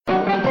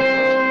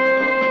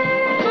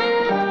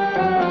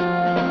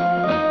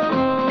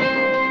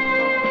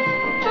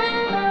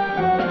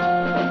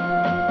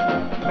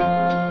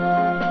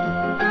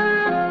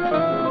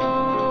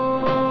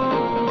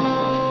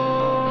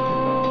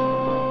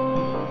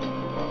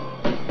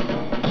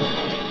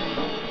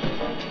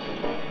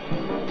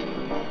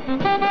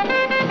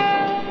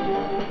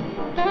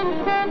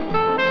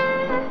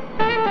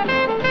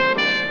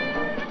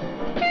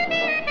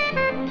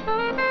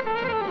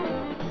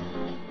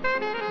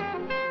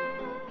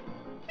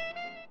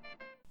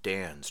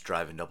Dan's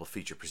Drive-In Double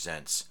Feature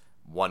presents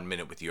 1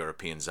 Minute with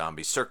European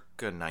Zombies,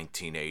 circa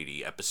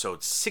 1980,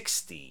 episode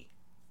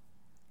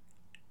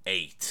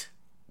 68.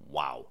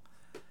 Wow.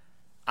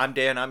 I'm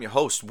Dan, I'm your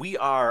host. We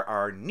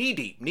are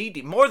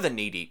knee-deep, more than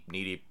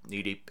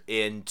knee-deep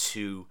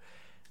into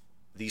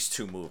these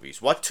two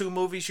movies. What two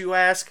movies, you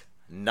ask?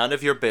 None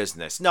of your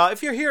business. Now,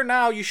 if you're here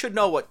now, you should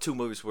know what two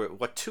movies we're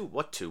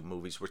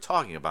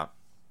talking about.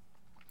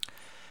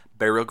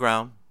 Burial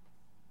Ground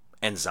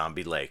and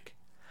Zombie Lake.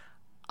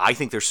 I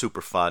think they're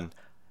super fun.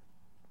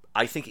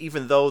 I think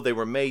even though they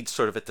were made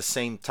sort of at the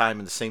same time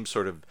in the same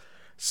sort of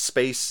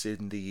space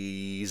in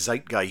the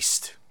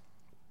zeitgeist,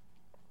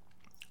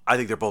 I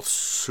think they're both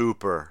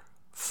super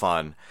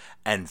fun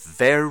and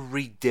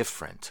very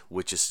different,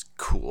 which is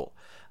cool.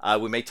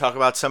 We may talk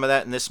about some of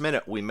that in this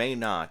minute. We may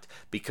not,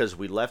 because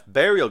we left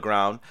Burial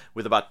Ground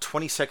with about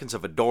 20 seconds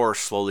of a door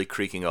slowly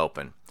creaking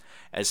open.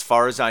 As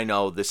far as I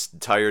know, this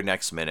entire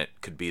next minute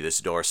could be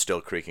this door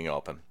still creaking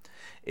open.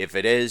 If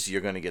it is,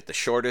 you're going to get the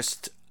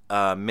shortest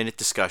minute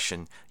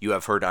discussion you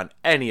have heard on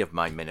any of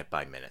my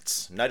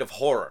minute-by-minutes. Night of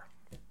Horror,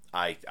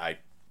 I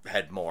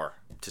had more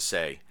to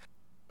say.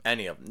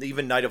 Any of them,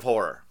 even Night of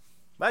Horror.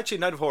 Actually,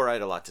 Night of Horror, I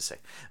had a lot to say.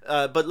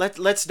 But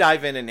let's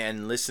dive in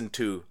and listen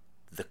to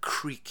the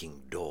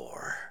creaking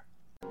door.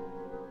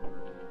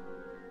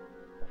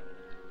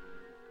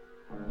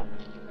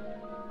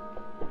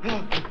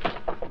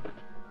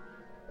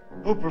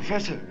 Oh,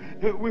 Professor,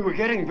 we were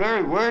getting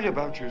very worried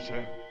about you,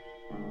 sir.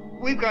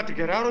 We've got to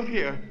get out of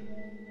here.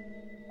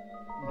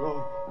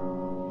 No.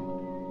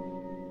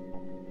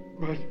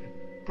 But,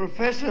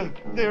 Professor,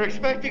 they're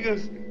expecting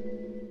us.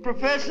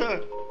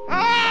 Professor!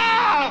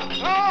 Ah!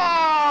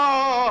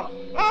 Ah!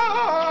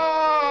 Ah!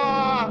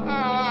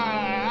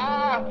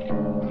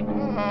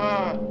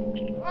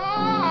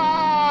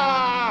 Ah!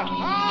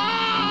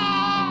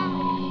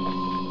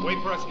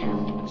 Wait for us here.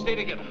 Stay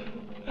together.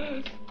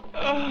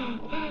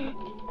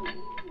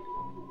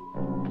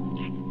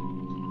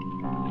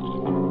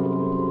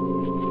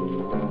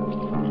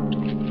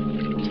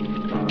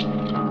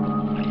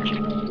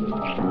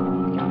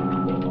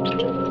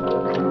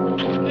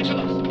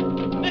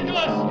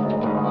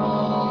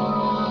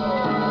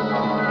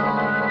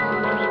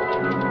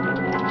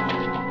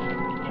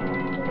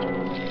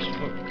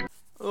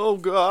 Oh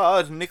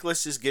God,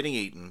 Nicholas is getting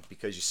eaten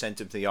because you sent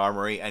him to the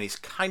armory, and he's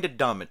kind of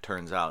dumb. It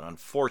turns out,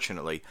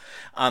 unfortunately,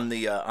 on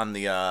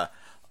the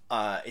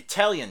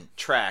Italian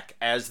track,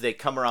 as they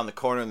come around the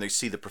corner and they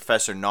see the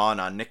professor gnawing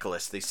on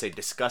Nicholas, they say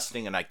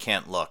 "disgusting" and "I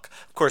can't look."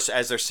 Of course,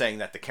 as they're saying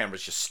that, the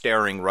camera's just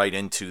staring right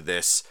into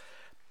this,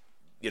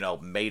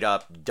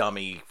 made-up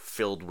dummy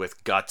filled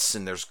with guts,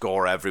 and there's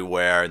gore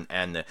everywhere,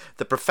 and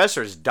the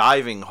professor is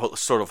diving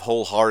sort of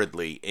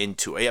wholeheartedly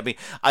into it. I mean,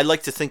 I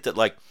like to think that,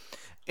 like,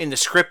 in the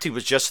script, he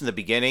was just in the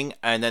beginning,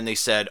 and then they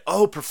said,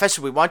 "Oh,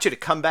 Professor, we want you to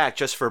come back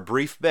just for a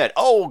brief bit."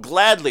 "Oh,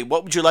 gladly.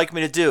 What would you like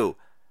me to do?"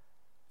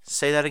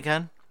 Say that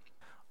again?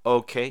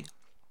 Okay.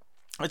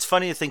 It's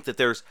funny to think that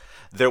there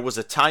was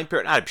a time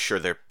period. I'm sure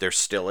there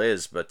still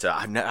is, but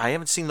I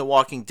haven't seen The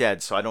Walking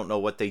Dead, so I don't know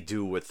what they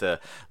do with the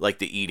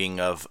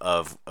eating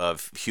of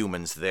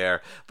humans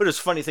there. But it's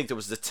funny to think there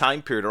was the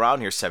time period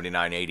around here,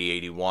 79, 80,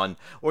 81,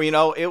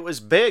 where it was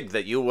big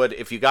that you would,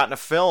 if you got in a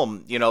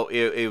film,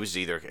 it was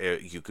either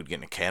you could get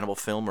in a cannibal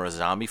film or a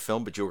zombie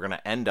film, but you were going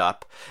to end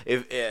up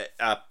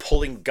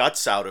pulling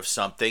guts out of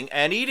something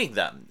and eating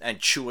them and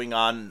chewing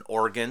on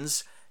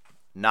organs.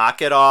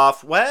 Knock it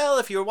off. Well,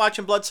 if you're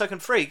watching Bloodsucking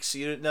Freaks,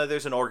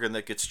 there's an organ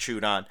that gets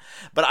chewed on.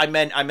 But I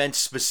meant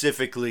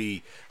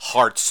specifically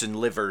hearts and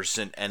livers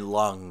and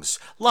lungs.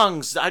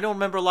 Lungs. I don't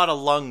remember a lot of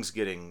lungs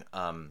getting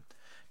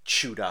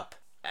chewed up.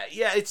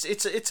 Yeah, it's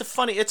a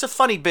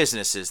funny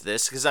business, is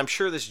this? Because I'm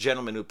sure this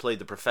gentleman who played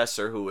the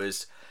professor, who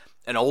is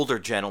an older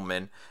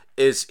gentleman,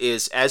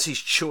 is as he's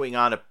chewing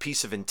on a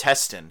piece of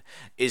intestine,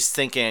 is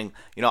thinking,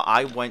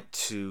 I went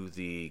to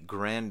the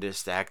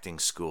grandest acting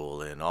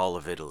school in all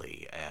of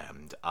Italy,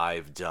 and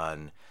I've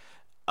done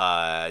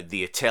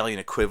the Italian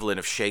equivalent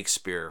of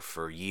Shakespeare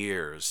for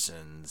years,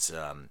 and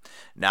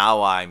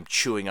now I'm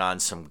chewing on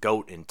some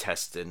goat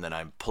intestine that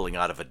I'm pulling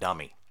out of a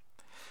dummy.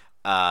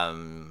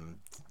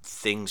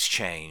 Things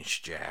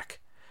change, Jack.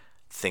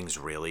 Things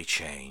really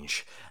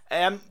change.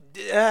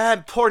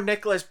 Poor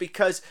Nicholas,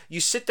 because you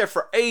sit there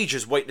for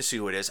ages waiting to see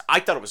who it is. I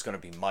thought it was going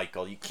to be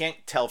Michael. You can't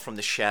tell from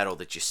the shadow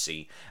that you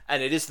see.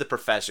 And it is the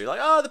professor. You're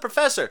like, oh, the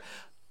professor.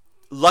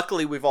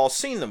 Luckily, we've all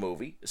seen the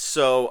movie.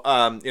 So,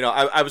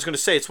 I was going to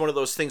say it's one of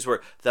those things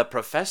where the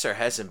professor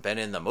hasn't been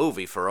in the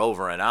movie for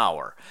over an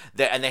hour.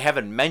 And they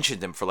haven't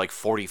mentioned him for like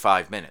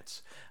 45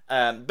 minutes.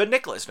 But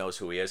Nicholas knows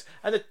who he is.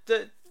 And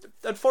the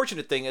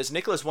unfortunate thing is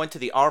Nicholas went to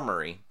the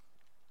armory,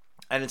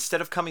 and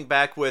instead of coming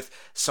back with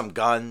some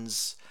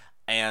guns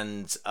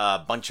and a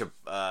bunch of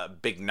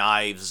big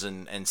knives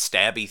and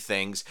stabby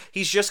things,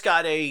 he's just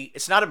got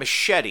it's not a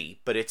machete,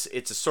 but it's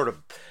a sort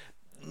of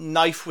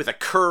knife with a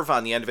curve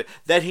on the end of it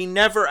that he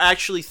never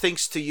actually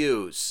thinks to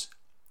use.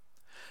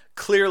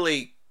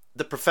 Clearly,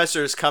 the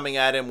professor is coming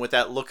at him with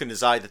that look in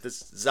his eye that the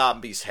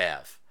zombies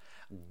have.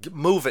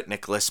 move it,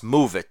 Nicholas,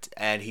 move it.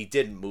 And he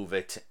didn't move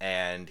it,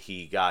 and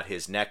he got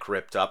his neck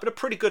ripped up. And a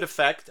pretty good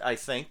effect, I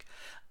think.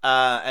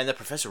 And the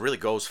professor really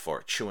goes for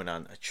it, chewing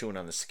on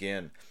the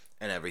skin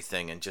and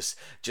everything, and just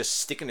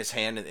sticking his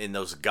hand in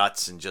those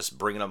guts and just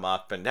bringing them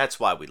up. And that's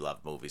why we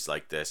love movies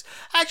like this.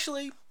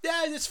 Actually,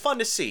 yeah, it's fun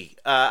to see.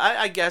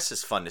 I guess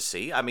it's fun to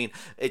see. I mean,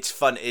 it's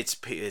fun. It's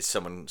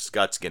someone's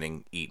guts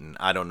getting eaten.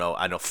 I don't know.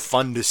 I know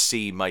fun to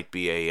see might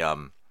be a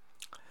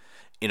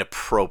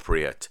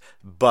inappropriate,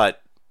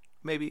 but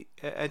maybe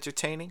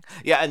entertaining.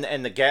 Yeah,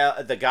 and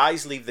the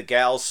guys leave the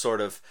gals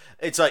sort of.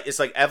 It's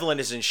like Evelyn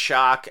is in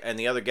shock, and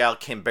the other gal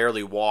can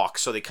barely walk,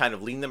 so they kind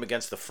of lean them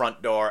against the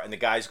front door, and the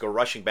guys go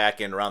rushing back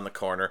in around the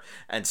corner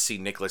and see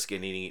Nicholas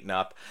getting eaten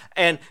up.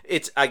 And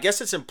I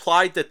guess it's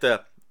implied that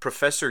the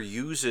professor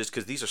uses,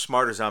 because these are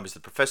smarter zombies, the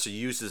professor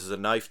uses a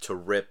knife to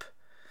rip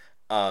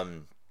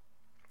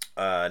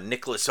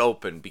Nicholas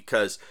open,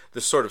 because the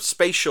sort of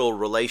spatial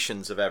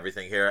relations of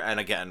everything here. And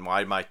again,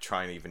 why am I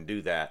trying to even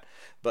do that?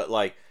 But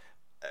like.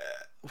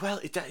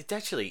 Well,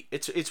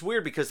 it's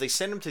weird because they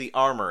send him to the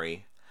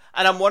armory,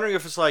 and I'm wondering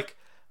if it's like,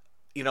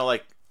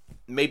 like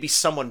maybe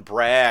someone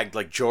bragged,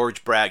 like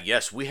George bragged,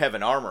 yes, we have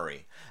an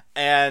armory,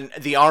 and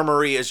the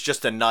armory is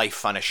just a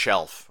knife on a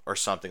shelf or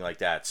something like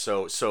that.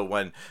 So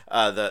when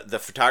the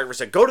photographer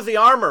said, go to the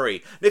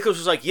armory, Nicholas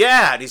was like,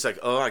 yeah, and he's like,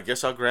 oh, I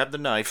guess I'll grab the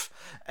knife,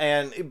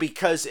 and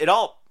because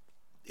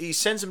he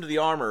sends him to the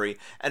armory,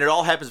 and it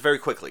all happens very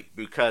quickly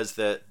because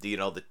the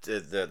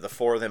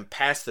four of them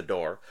pass the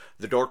door.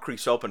 The door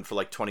creaks open for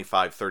like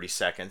 25-30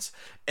 seconds.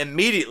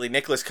 Immediately,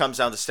 Nicholas comes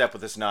down the step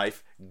with his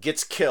knife,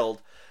 gets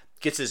killed,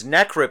 gets his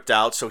neck ripped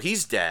out, so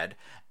he's dead.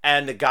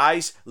 And the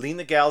guys lean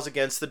the gals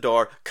against the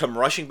door, come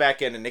rushing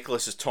back in, and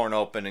Nicholas is torn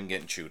open and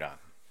getting chewed on.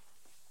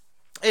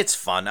 It's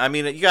fun. I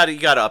mean, you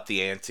gotta up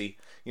the ante.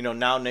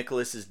 Now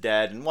Nicholas is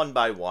dead, and one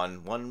by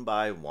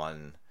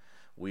one,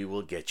 we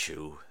will get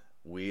you.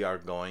 We are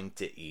going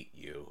to eat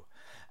you.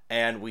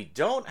 And we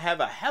don't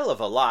have a hell of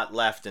a lot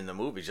left in the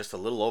movie, just a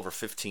little over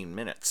 15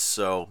 minutes.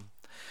 So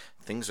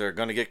things are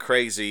going to get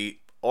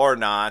crazy, or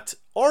not,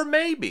 or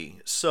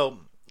maybe. So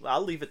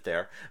I'll leave it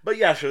there. But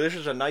yeah, so this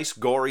is a nice,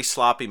 gory,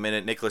 sloppy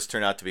minute. Nicholas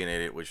turned out to be an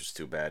idiot, which was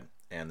too bad.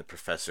 And the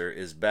professor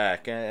is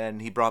back,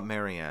 and he brought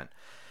Marianne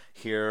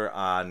here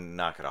on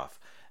Knock It Off.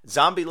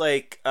 Zombie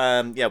Lake,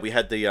 we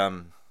had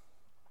the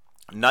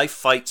knife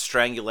fight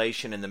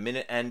strangulation, and the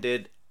minute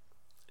ended.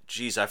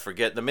 Geez, I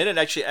forget. The minute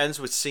actually ends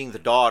with seeing the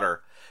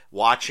daughter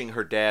watching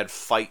her dad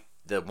fight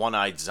the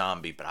one-eyed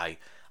zombie, but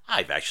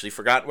I've actually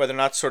forgotten whether or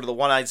not sort of the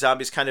one-eyed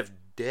zombie is kind of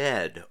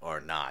dead or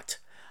not.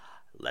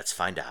 Let's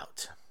find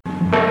out.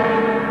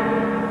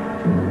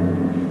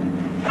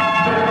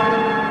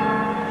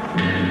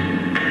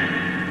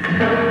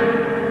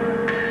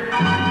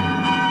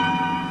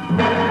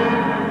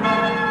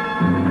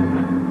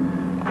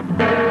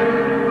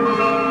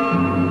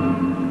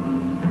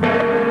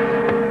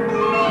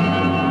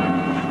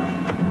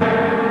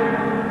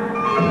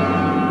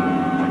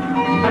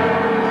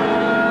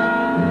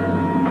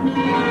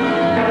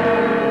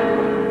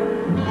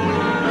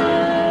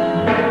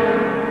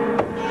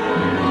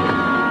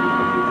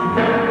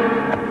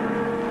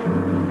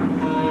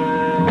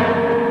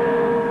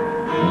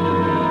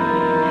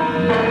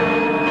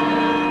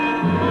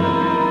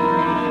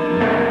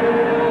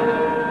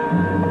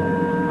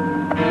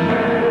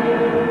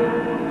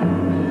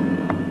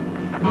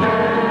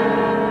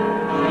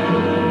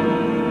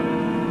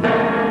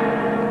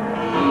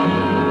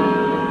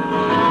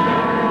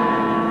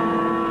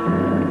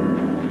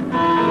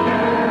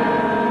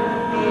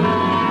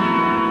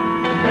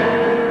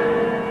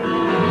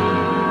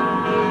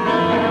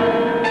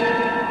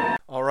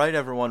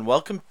 Everyone,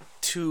 welcome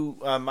to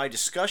my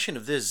discussion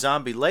of this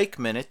Zombie Lake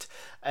Minute,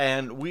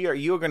 and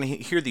you're going to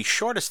hear the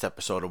shortest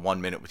episode of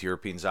 1 Minute with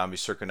European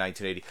Zombies circa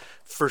 1980.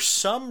 For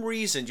some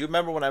reason, do you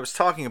remember when I was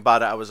talking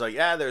about it, I was like,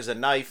 yeah, there's a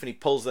knife, and he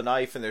pulls the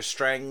knife, and they're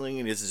strangling,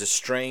 and this is a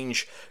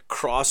strange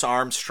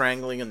cross-arm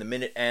strangling, and the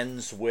minute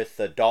ends with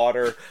the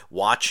daughter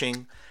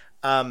watching.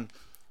 I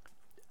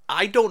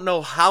don't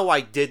know how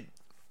I did.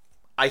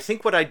 I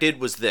think what I did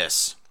was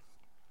this.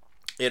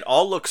 It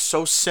all looks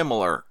so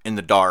similar in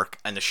the dark,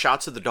 and the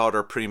shots of the daughter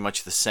are pretty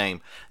much the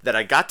same, that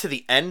I got to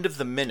the end of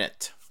the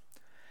minute,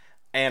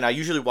 and I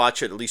usually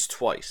watch it at least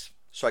twice.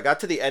 So I got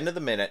to the end of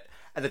the minute,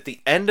 and at the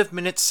end of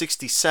minute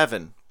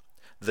 67,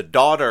 the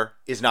daughter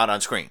is not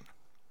on screen.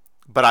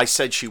 But I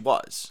said she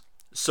was.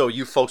 So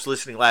you folks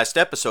listening last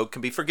episode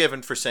can be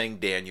forgiven for saying,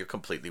 Dan, you're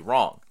completely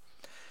wrong.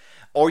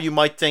 Or you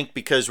might think,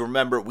 because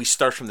remember, we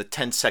start from the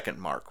 10-second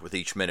mark with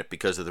each minute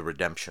because of the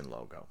redemption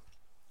logo.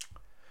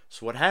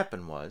 So what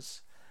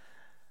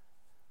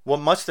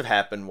must have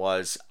happened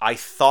was I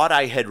thought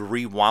I had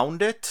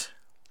rewound it.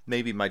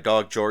 Maybe my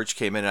dog George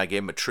came in and I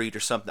gave him a treat or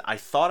something. I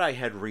thought I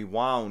had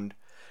rewound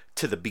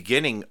to the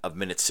beginning of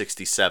minute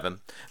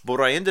 67. But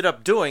what I ended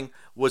up doing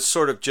was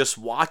sort of just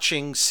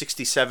watching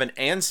 67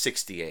 and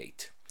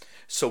 68.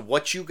 So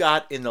what you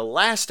got in the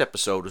last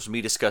episode was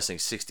me discussing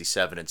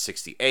 67 and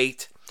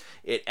 68.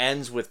 It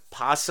ends with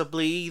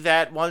possibly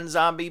that one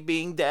zombie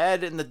being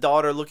dead and the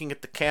daughter looking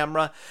at the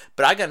camera.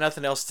 But I got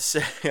nothing else to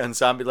say on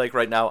Zombie Lake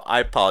right now. I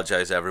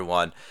apologize,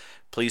 everyone.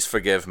 Please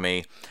forgive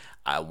me.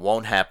 It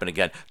won't happen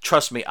again.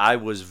 Trust me, I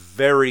was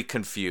very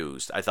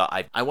confused. I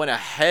thought I went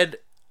ahead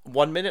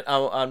 1 minute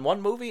on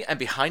one movie and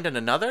behind on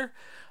another?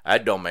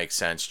 That don't make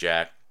sense,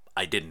 Jack.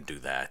 I didn't do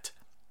that.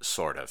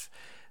 Sort of.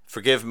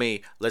 Forgive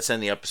me. Let's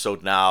end the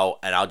episode now,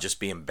 and I'll just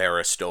be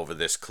embarrassed over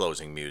this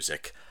closing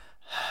music.